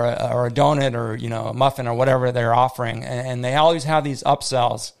or a donut or, a muffin or whatever they're offering. And they always have these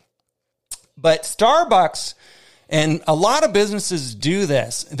upsells. But Starbucks, and a lot of businesses do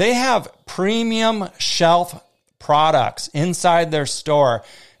this, they have premium shelf products inside their store.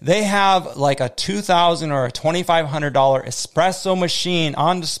 They have like a $2,000 or a $2,500 espresso machine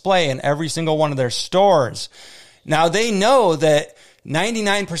on display in every single one of their stores. Now, they know that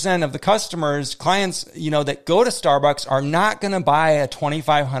 99% of the clients, that go to Starbucks are not going to buy a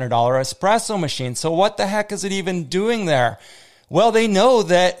 $2,500 espresso machine. So what the heck is it even doing there? Well, they know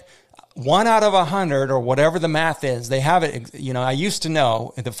that 1 out of 100 or whatever the math is, they have it. I used to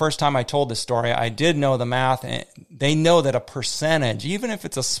know the first time I told this story, I did know the math. And they know that a percentage, even if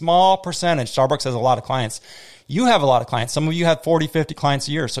it's a small percentage, Starbucks has a lot of clients. You have a lot of clients. Some of you have 40, 50 clients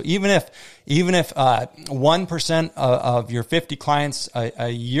a year. So even if 1% of your 50 clients a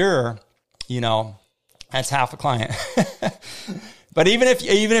year, that's half a client. But even if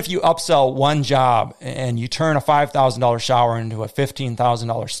you upsell one job and you turn a $5,000 shower into a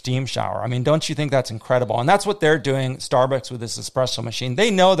 $15,000 steam shower, I mean, don't you think that's incredible? And that's what they're doing, Starbucks, with this espresso machine. They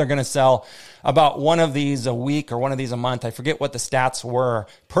know they're going to sell about one of these a week or one of these a month. I forget what the stats were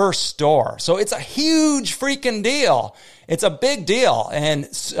per store. So it's a huge freaking deal. It's a big deal. And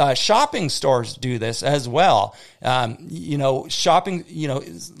shopping stores do this as well. Shopping,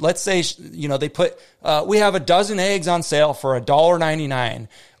 let's say, they put, we have a dozen eggs on sale for $1.99.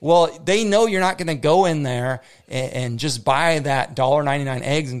 Well, they know you're not going to go in there and just buy that $1.99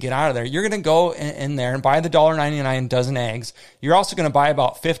 eggs and get out of there. You're going to go in there and buy the $1.99 dozen eggs. You're also going to buy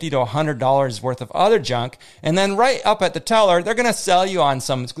about $50 to $100 worth of other junk. And then right up at the teller, they're going to sell you on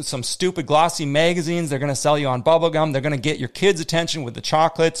some stupid glossy magazines. They're going to sell you on bubble gum. They're going to get your kids' attention with the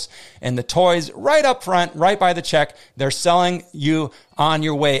chocolates and the toys right up front, right by the check. They're selling you on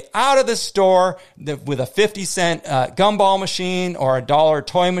your way out of the store with a 50-cent gumball machine or a $1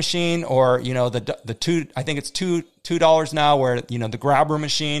 toy machine, or the two, I think it's $2 now, where the grabber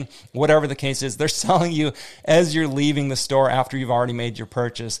machine, whatever the case is, they're selling you as you're leaving the store after you've already made your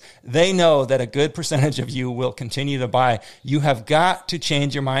purchase. They know that a good percentage of you will continue to buy. You have got to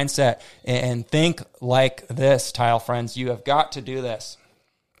change your mindset and think like this, tile friends. You have got to do this.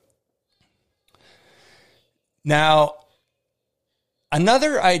 Now,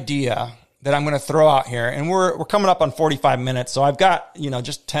 another idea that I'm going to throw out here, and we're coming up on 45 minutes, so I've got,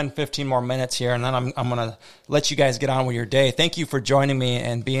 just 10, 15 more minutes here, and then I'm going to let you guys get on with your day. Thank you for joining me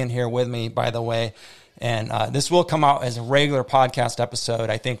and being here with me, by the way. And this will come out as a regular podcast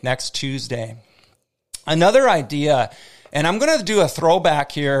episode, I think, next Tuesday. Another idea, and I'm going to do a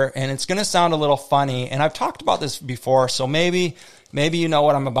throwback here, and it's going to sound a little funny, and I've talked about this before, so maybe you know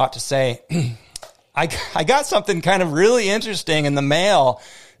what I'm about to say. I got something kind of really interesting in the mail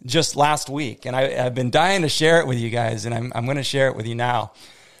just last week, and I've been dying to share it with you guys, and I'm going to share it with you now.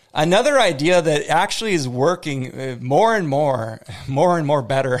 Another idea that actually is working more and more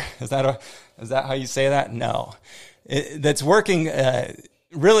better. Is that how you say that? No. That's working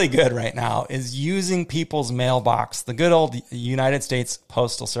really good right now is using people's mailbox, the good old United States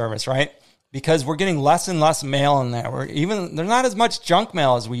Postal Service, right? Because we're getting less and less mail in there. There's not as much junk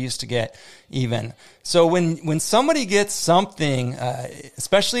mail as we used to get even. So when somebody gets something,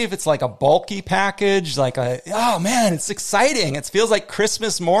 especially if it's like a bulky package, oh man, it's exciting. It feels like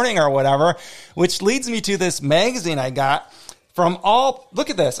Christmas morning or whatever, which leads me to this magazine I got look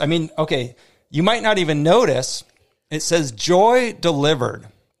at this. I mean, okay, you might not even notice. It says Joy Delivered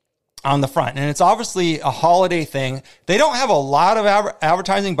on the front. And it's obviously a holiday thing. They don't have a lot of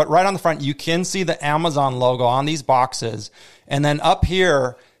advertising, but right on the front, you can see the Amazon logo on these boxes. And then up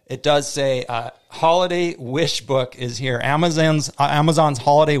here, it does say Holiday Wish Book is here. Amazon's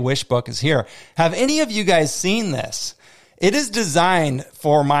Holiday Wish Book is here. Have any of you guys seen this? It is designed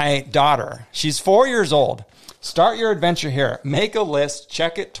for my daughter. She's 4 years old. Start your adventure here. Make a list.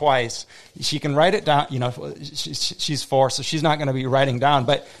 Check it twice. She can write it down. She's 4, so she's not going to be writing down.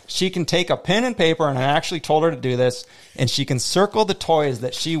 But she can take a pen and paper, and I actually told her to do this, and she can circle the toys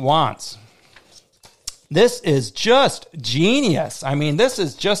that she wants. This is just genius. I mean, this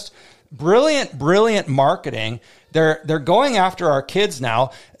is just brilliant marketing They're going after our kids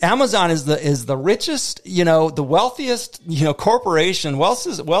now. Amazon is the richest, the wealthiest, corporation,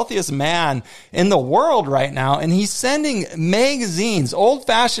 wealthiest man in the world right now. And he's sending magazines,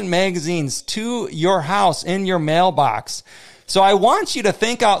 old-fashioned magazines, to your house in your mailbox. So I want you to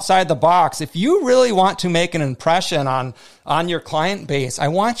think outside the box. If you really want to make an impression on your client base, I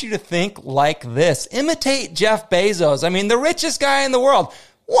want you to think like this. Imitate Jeff Bezos. I mean, the richest guy in the world.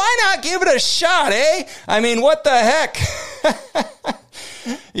 Why not give it a shot, eh? I mean, what the heck?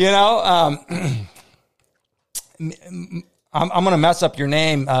 I'm going to mess up your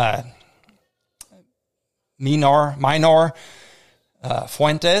name. Minor.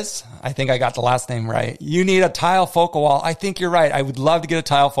 Fuentes. I think I got the last name right. You need a tile focal wall. I think you're right. I would love to get a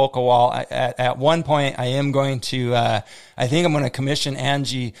tile focal wall. At one point, I am going to, I think I'm going to commission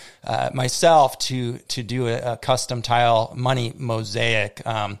Angie, myself to do a custom tile money mosaic,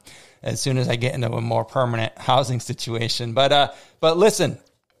 as soon as I get into a more permanent housing situation. But listen,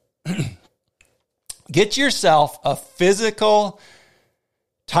 get yourself a physical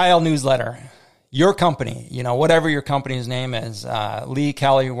tile newsletter. Your company, whatever your company's name is, Lee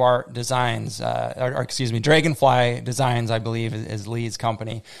Callywart Designs, Dragonfly Designs, I believe is Lee's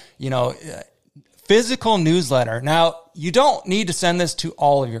company, physical newsletter. Now, you don't need to send this to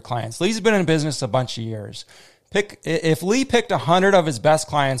all of your clients. Lee's been in business a bunch of years. If Lee picked 100 of his best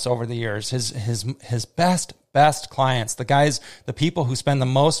clients over the years, his best clients, the people who spend the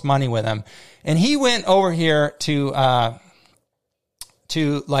most money with him, and he went over here to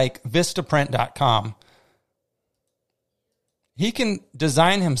like Vistaprint.com, he can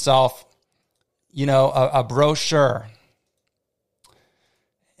design himself, a brochure.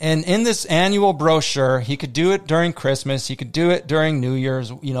 And in this annual brochure, he could do it during Christmas. He could do it during New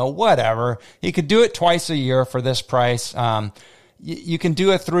Year's, whatever. He could do it twice a year for this price. You can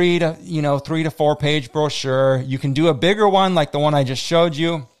do a 3 to 4 page brochure. You can do a bigger one like the one I just showed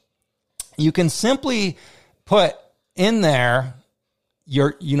you. You can simply put in there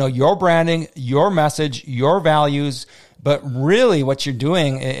your branding, your message, your values, but really what you're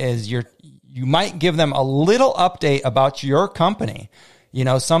doing is you might give them a little update about your company.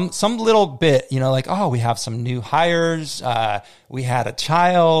 Some little bit, like, oh, we have some new hires. We had a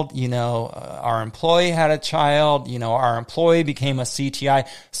child, our employee had a child, our employee became a CTI,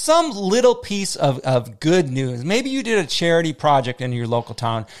 some little piece of good news. Maybe you did a charity project in your local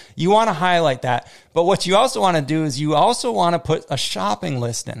town. You want to highlight that. But what you also want to do is you also want to put a shopping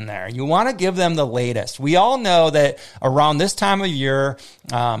list in there. You want to give them the latest. We all know that around this time of year,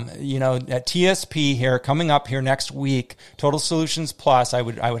 at TSP here, coming up here next week, Total Solutions Plus, I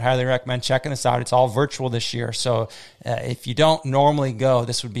would highly recommend checking this out. It's all virtual this year. So if you don't normally go,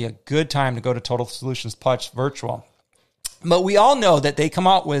 this would be a good time to go to Total Solutions Plus virtual. But we all know that they come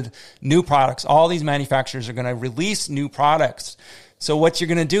out with new products. All these manufacturers are going to release new products. So what you're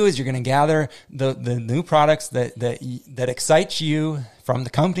going to do is you're going to gather the new products that excite you from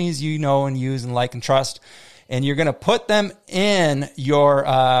the companies you know and use and like and trust, and you're going to put them in your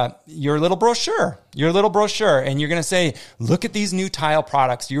little brochure, and you're going to say, look at these new tile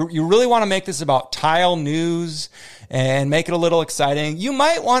products. You really want to make this about tile news and make it a little exciting. You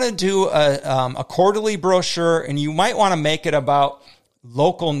might want to do a quarterly brochure, and you might want to make it about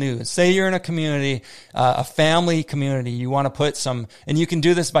local news. Say you're in a community, a family community. You want to put some, and you can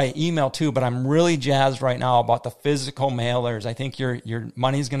do this by email too, but I'm really jazzed right now about the physical mailers. I think your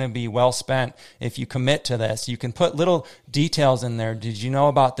money's going to be well spent if you commit to this. You can put little details in there. Did you know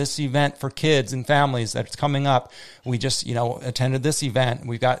about this event for kids and families that's coming up? We just, attended this event.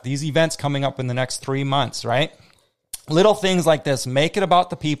 We've got these events coming up in the next 3 months, right? Little things like this. Make it about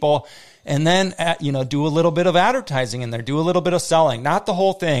the people. And then, do a little bit of advertising in there, do a little bit of selling, not the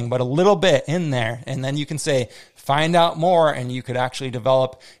whole thing, but a little bit in there. And then you can say, find out more. And you could actually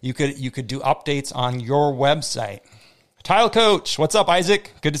develop, you could do updates on your website. Tile Coach. What's up,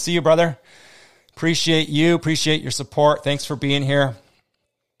 Isaac? Good to see you, brother. Appreciate you. Appreciate your support. Thanks for being here.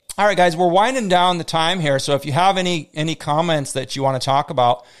 All right, guys, we're winding down the time here. So if you have any comments that you want to talk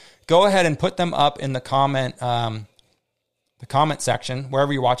about, go ahead and put them up in the comment section,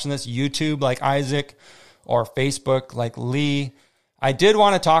 wherever you're watching this, YouTube like Isaac or Facebook like Lee. I did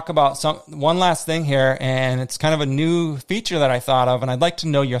want to talk about one last thing here, and it's kind of a new feature that I thought of, and I'd like to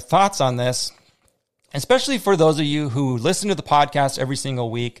know your thoughts on this, especially for those of you who listen to the podcast every single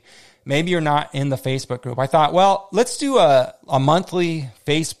week. Maybe you're not in the Facebook group. I thought, well, let's do a monthly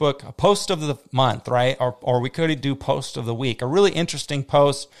Facebook post of the month, right? Or we could do post of the week, a really interesting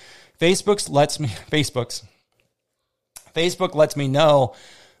post. Facebook lets me know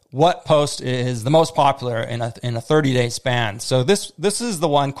what post is the most popular in a 30-day span. So this is the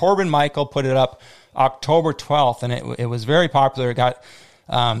one. Corbin Michael put it up October 12th, and it was very popular. It got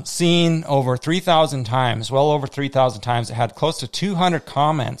seen over 3,000 times, well over 3,000 times. It had close to 200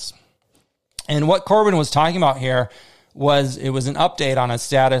 comments. And what Corbin was talking about here was it was an update on a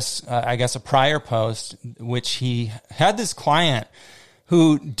status, I guess a prior post, which he had this client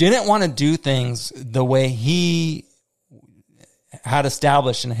who didn't want to do things the way he had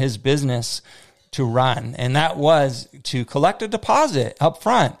established in his business to run. And that was to collect a deposit up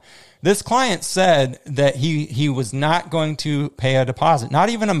front. This client said that he was not going to pay a deposit, not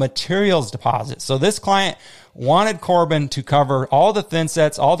even a materials deposit. So this client wanted Corbin to cover all the thin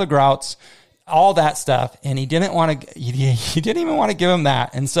sets, all the grouts, all that stuff. And he didn't even want to give him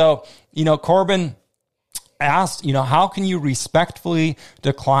that. And so, Corbin asked, how can you respectfully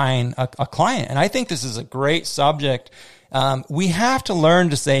decline a client? And I think this is a great subject. We have to learn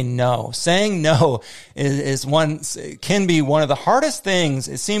to say no. Saying no can be one of the hardest things,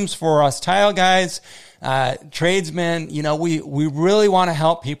 it seems, for us tile guys, tradesmen. We really want to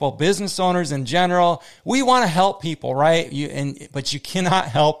help people, business owners in general. We want to help people, right? But you cannot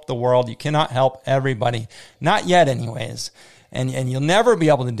help the world. You cannot help everybody. Not yet, anyways. And you'll never be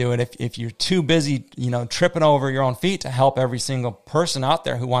able to do it if you're too busy, tripping over your own feet to help every single person out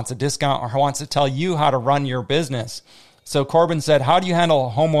there who wants a discount or who wants to tell you how to run your business. So Corbin said, how do you handle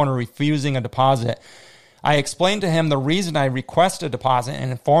a homeowner refusing a deposit? I explained to him the reason I request a deposit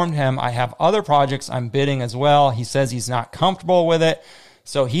and informed him I have other projects I'm bidding as well. He says he's not comfortable with it.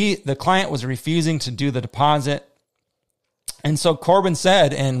 So the client was refusing to do the deposit. And so Corbin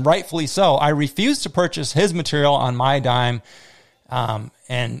said, and rightfully so, I refused to purchase his material on my dime.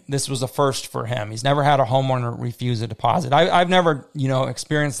 And this was a first for him. He's never had a homeowner refuse a deposit. I've never,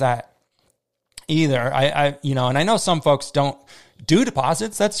 experienced that either. And I know some folks don't do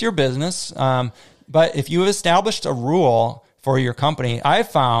deposits. That's your business. But if you have established a rule for your company,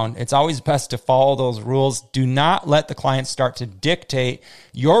 I've found it's always best to follow those rules. Do not let the client start to dictate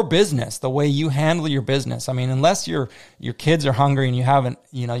your business, the way you handle your business. I mean, unless your kids are hungry and you haven't,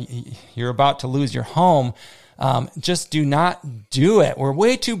 you're about to lose your home, just do not do it. We're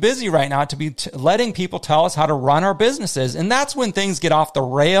way too busy right now to be letting people tell us how to run our businesses. And that's when things get off the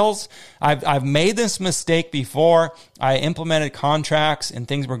rails. I've made this mistake before. I implemented contracts and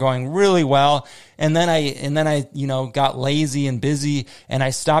things were going really well. And then I got lazy and busy and I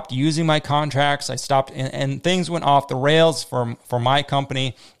stopped using my contracts. I stopped and things went off the rails for my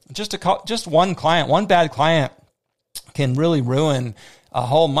company. Just one client, one bad client can really ruin a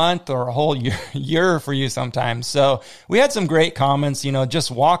whole month or a whole year for you sometimes. So we had some great comments,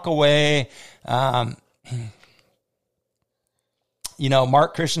 just walk away. Mark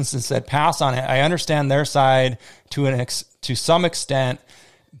Christensen said, pass on it. I understand their side to some extent,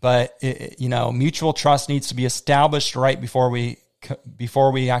 but mutual trust needs to be established right before we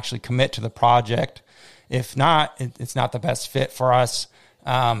actually commit to the project. If not, it's not the best fit for us.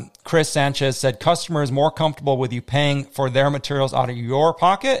 Chris Sanchez said, customer is more comfortable with you paying for their materials out of your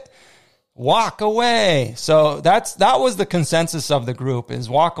pocket. Walk away. So that was the consensus of the group, is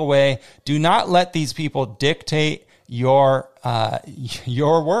walk away. Do not let these people dictate your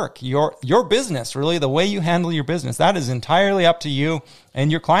work, your business, really the way you handle your business. That is entirely up to you and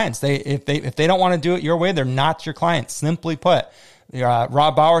your clients. If they don't want to do it your way, they're not your clients. Simply put.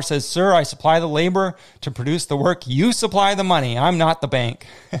 Rob Bauer says, sir, I supply the labor to produce the work. You supply the money. I'm not the bank.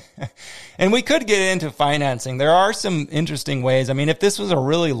 And we could get into financing. There are some interesting ways. I mean, if this was a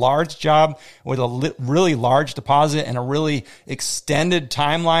really large job with a really large deposit and a really extended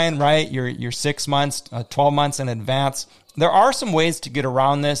timeline, right? You're 6 months, 12 months in advance. There are some ways to get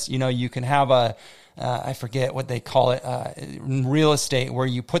around this. You can have I forget what they call it, in real estate, where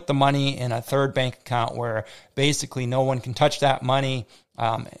you put the money in a third bank account where basically no one can touch that money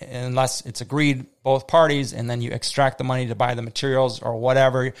unless it's agreed both parties, and then you extract the money to buy the materials or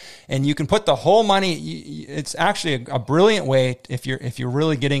whatever, and you can put the whole money. It's actually a brilliant way if you're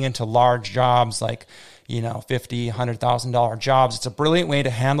really getting into large jobs like $50,000, $100,000 jobs. It's a brilliant way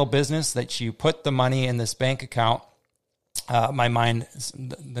to handle business, that you put the money in this bank account. My mind,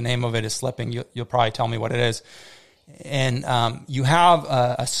 the name of it is slipping. You'll probably tell me what it is. And you have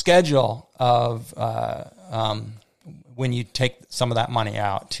a schedule of when you take some of that money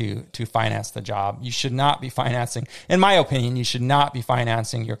out to finance the job. You should not be financing, in my opinion, you should not be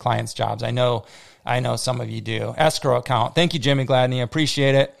financing your clients' jobs. I know some of you do. Escrow account. Thank you, Jimmy Gladney.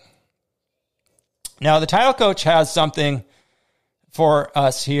 Appreciate it. Now, the Tile Coach has something for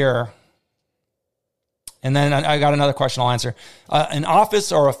us here. And then I got another question I'll answer. An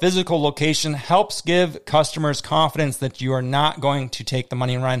office or a physical location helps give customers confidence that you are not going to take the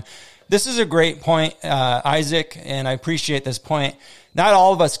money and run. this is a great point, Isaac, and I appreciate this point. Not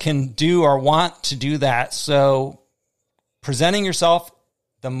all of us can do or want to do that. So presenting yourself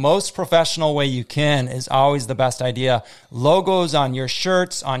the most professional way you can is always the best idea. Logos on your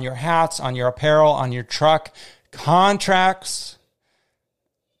shirts, on your hats, on your apparel, on your truck, contracts.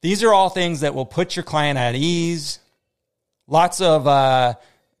 These are all things that will put your client at ease. Lots of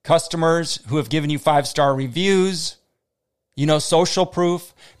customers who have given you 5-star reviews, social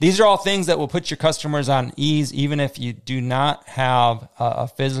proof. These are all things that will put your customers on ease, even if you do not have a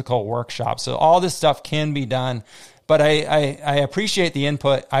physical workshop. So all this stuff can be done. But I appreciate the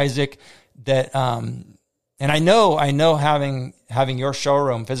input, Isaac, that, and I know having your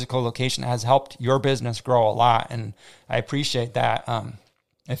showroom, physical location, has helped your business grow a lot. And I appreciate that.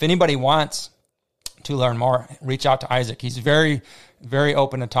 If anybody wants to learn more, reach out to Isaac. He's very, very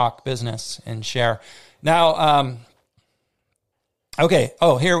open to talk business and share. Now, okay.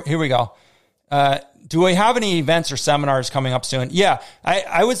 Oh, here we go. Do we have any events or seminars coming up soon? Yeah,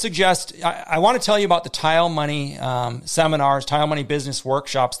 I would suggest, I want to tell you about the Tile Money seminars, Tile Money business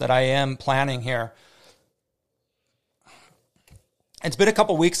workshops that I am planning here. It's been a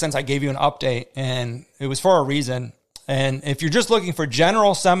couple weeks since I gave you an update, and it was for a reason. And if you're just looking for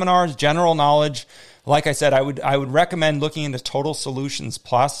general seminars, general knowledge, like I said, I would recommend looking into Total Solutions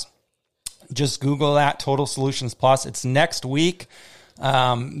Plus. Just Google that, Total Solutions Plus. It's next week.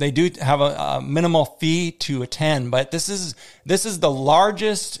 They do have a minimal fee to attend, but this is the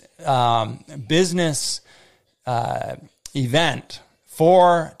largest business event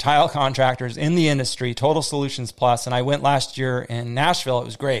for tile contractors in the industry, Total Solutions Plus. And I went last year in Nashville. It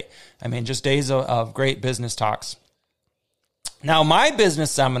was great. I mean, just days of great business talks. Now, my business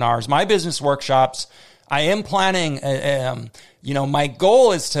seminars, my business workshops, I am planning, my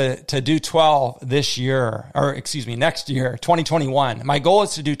goal is to do 12 this year, next year, 2021. My goal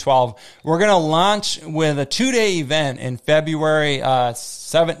is to do 12. We're going to launch with a 2-day event in February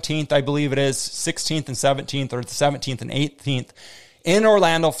 17th, I believe it is, 16th and 17th, or the 17th and 18th. In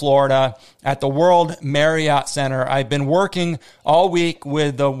Orlando, Florida, at the World Marriott Center. I've been working all week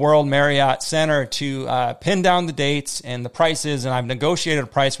with the World Marriott Center to pin down the dates and the prices, and I've negotiated a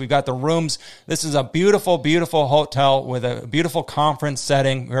price. We've got the rooms. This is a beautiful, beautiful hotel with a beautiful conference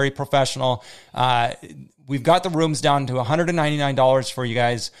setting, very professional. We've got the rooms down to $199 for you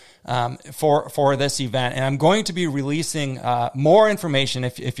guys for this event. And I'm going to be releasing more information.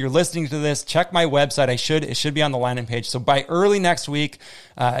 If you're listening to this, check my website. It should be on the landing page. So by early next week,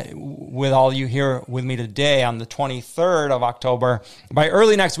 with all you here with me today on the 23rd of October, by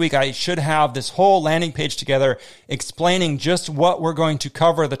early next week, I should have this whole landing page together explaining just what we're going to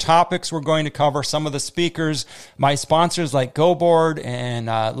cover, the topics we're going to cover, some of the speakers, my sponsors like GoBoard and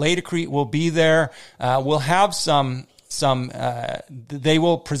Laticrete will be there. We'll have some they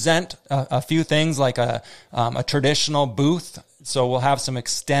will present a few things like a traditional booth. So we'll have some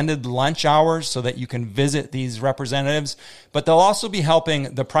extended lunch hours so that you can visit these representatives, but they'll also be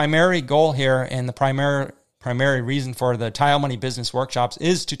helping. The primary goal here and the primary reason for the Tile Money Business Workshops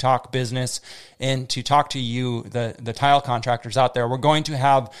is to talk business and to talk to you, the tile contractors out there. We're going to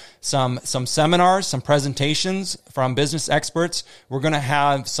have some seminars, some presentations from business experts. We're going to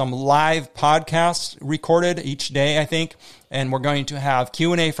have some live podcasts recorded each day, I think, and we're going to have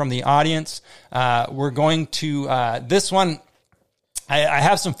Q&A from the audience. We're going to, this one, I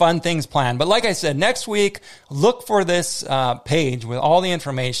have some fun things planned, but like I said, next week, look for this page with all the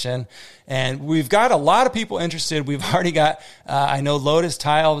information. And we've got a lot of people interested. We've already got, I know Lotus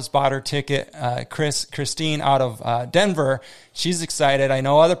Tiles bought her ticket. Christine out of Denver, she's excited. I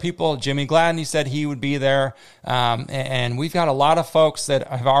know other people. Jimmy Gladney said he would be there. And we've got a lot of folks that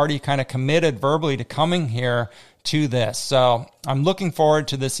have already kind of committed verbally to coming here to this. So I'm looking forward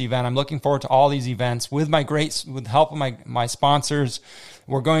to this event. I'm looking forward to all these events with the help of my sponsors.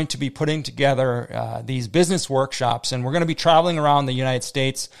 We're going to be putting together these business workshops, and we're going to be traveling around the United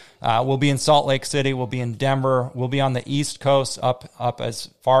States. We'll be in Salt Lake City. We'll be in Denver. We'll be on the East Coast, up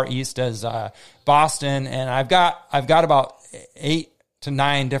as far east as Boston. And I've got about 8 to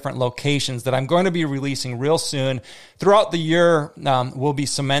 9 different locations that I'm going to be releasing real soon. Throughout the year, we'll be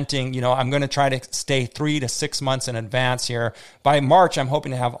cementing, I'm going to try to stay 3 to 6 months in advance here. By March, I'm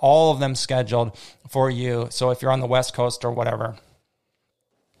hoping to have all of them scheduled for you. So if you're on the West Coast or whatever.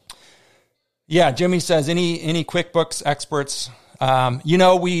 Yeah, Jimmy says, any QuickBooks experts?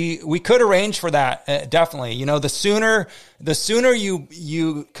 We could arrange for that. Definitely. The sooner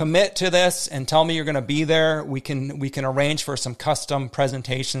you commit to this and tell me you're going to be there, we can arrange for some custom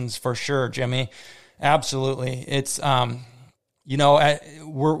presentations for sure, Jimmy. Absolutely. It's, we're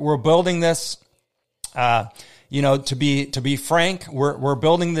building this. to be frank, we're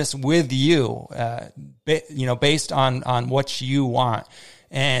building this with you, based on what you want.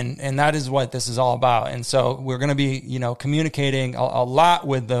 And that is what this is all about. And so we're going to be, communicating a lot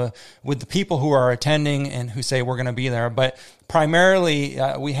with the people who are attending and who say we're going to be there. But primarily,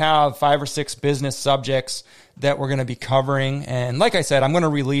 we have 5 or 6 business subjects that we're going to be covering. And like I said, I'm going to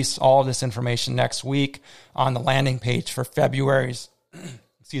release all of this information next week on the landing page for February's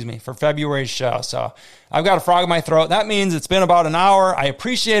show. So I've got a frog in my throat. That means it's been about an hour. I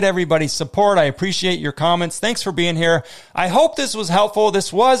appreciate everybody's support. I appreciate your comments. Thanks for being here. I hope this was helpful.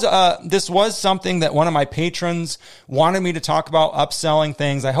 This was something that one of my patrons wanted me to talk about, upselling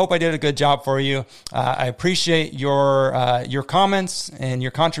things. I hope I did a good job for you. I appreciate your comments and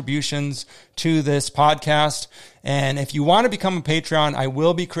your contributions to this podcast. And if you want to become a Patreon, I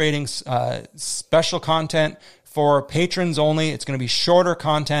will be creating special content for patrons only. It's going to be shorter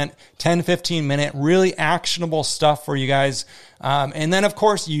content, 10, 15 minute, really actionable stuff for you guys. And then, of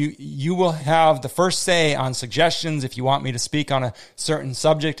course, you will have the first say on suggestions. If you want me to speak on a certain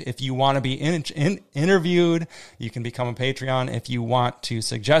subject, if you want to be interviewed, you can become a Patreon. If you want to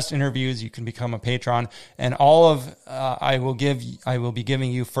suggest interviews, you can become a Patreon. And I will be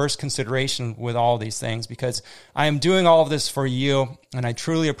giving you first consideration with all these things, because I am doing all of this for you, and I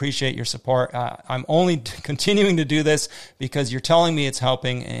truly appreciate your support. I'm only continuing to do this because you're telling me it's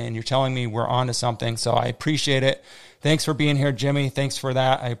helping, and you're telling me we're onto something. So I appreciate it. Thanks for being here, Jimmy. Thanks for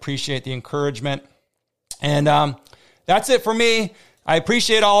that. I appreciate the encouragement. And that's it for me. I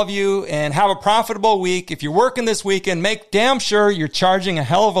appreciate all of you, and have a profitable week. If you're working this weekend, make damn sure you're charging a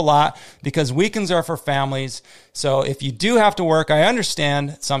hell of a lot, because weekends are for families. So if you do have to work, I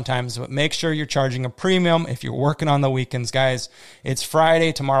understand sometimes, but make sure you're charging a premium if you're working on the weekends, guys. It's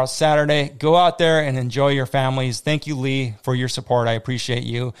Friday, tomorrow's Saturday. Go out there and enjoy your families. Thank you, Lee, for your support. I appreciate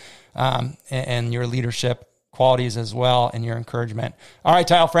you and your leadership qualities as well, and your encouragement. All right,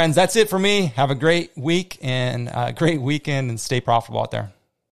 tile friends, that's it for me. Have a great week and a great weekend, and stay profitable out there.